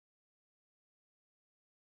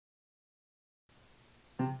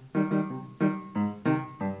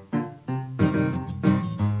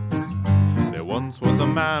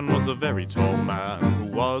once was a very tall man, who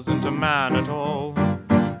wasn't a man at all.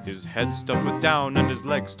 His head stuffed with down and his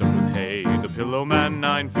legs stuffed with hay, the Pillowman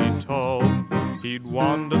 9 feet tall. He'd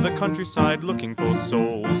wander the countryside looking for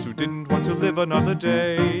souls who didn't want to live another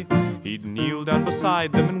day. He'd kneel down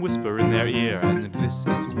beside them and whisper in their ear, and this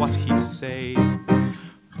is what he'd say.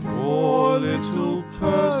 Poor little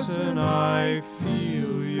person, I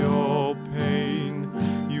feel your pain.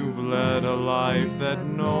 You've led a life that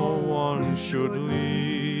no one should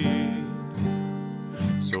lead.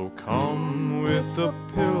 So come with the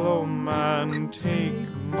Pillowman,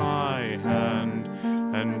 take my hand,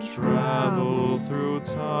 and travel through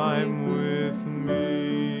time with me.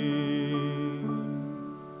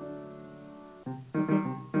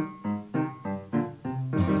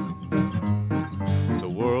 The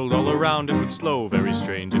world all around it would slow, very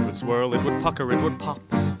strange. It would swirl, it would pucker, it would pop,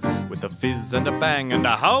 with a fizz and a bang and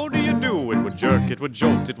a how do you do. It would jerk, it would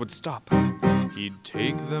jolt, it would stop. He'd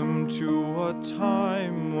take them to a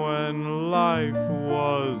time when life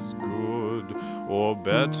was good, or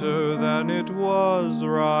better than it was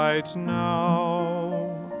right now.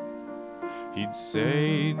 He'd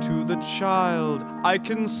say to the child, I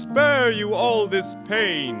can spare you all this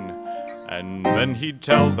pain. And then he'd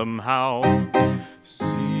tell them how.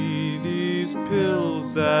 See these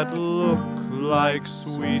pills that look like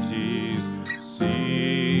sweeties.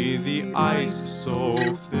 See the ice so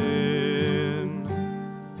thin.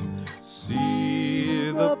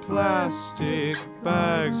 See the plastic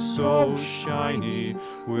bags so shiny,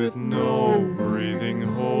 with no breathing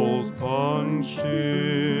holes punched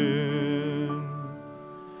in.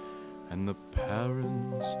 And the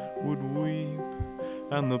parents would weep,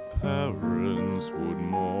 and the parents would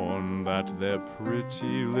mourn that their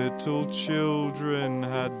pretty little children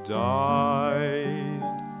had died.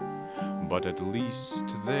 But at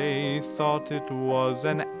least they thought it was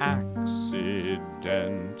an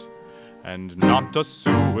accident and not a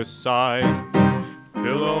suicide.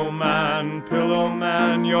 Pillowman,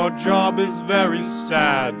 Pillowman, your job is very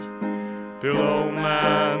sad.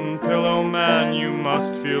 Pillowman, Pillowman, you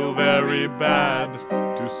must feel very bad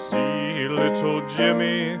to see little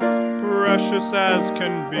Jimmy, precious as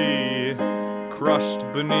can be, crushed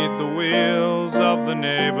beneath the wheels of the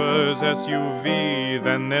neighbor's SUV.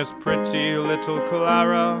 Then there's pretty little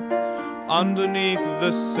Clara underneath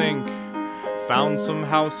the sink, found some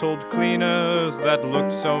household cleaners that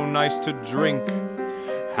looked so nice to drink.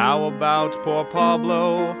 How about poor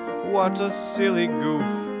Pablo? What a silly goof.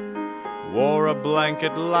 Wore a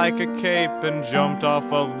blanket like a cape and jumped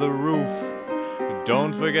off of the roof.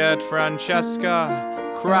 Don't forget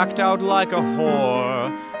Francesca, cracked out like a whore.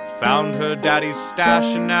 Found her daddy's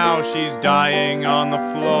stash and now she's dying on the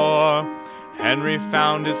floor. Henry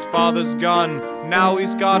found his father's gun, now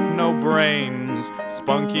he's got no brains.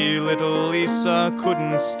 Spunky little Lisa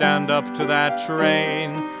couldn't stand up to that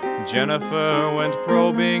train. Jennifer went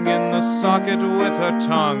probing in the socket with her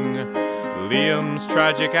tongue. Liam's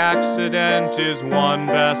tragic accident is one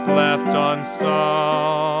best left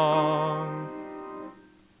unsung.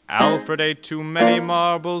 Alfred ate too many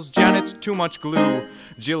marbles, Janet too much glue.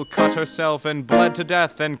 Jill cut herself and bled to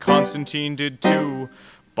death, and Constantine did too.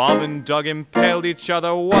 Bob and Doug impaled each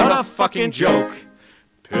other, what a fucking joke.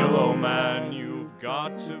 Pillowman, you've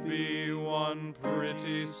got to be one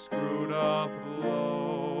pretty screwed up bloke.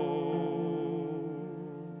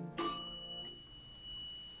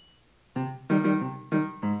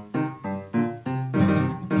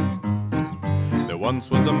 Once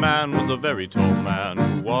was a very tall man,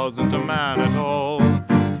 who wasn't a man at all.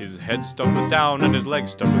 His head stuffed with down and his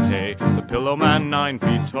legs stuffed with hay, the Pillowman 9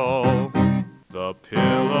 feet tall. The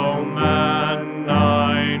Pillowman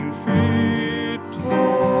 9 feet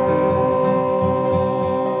tall.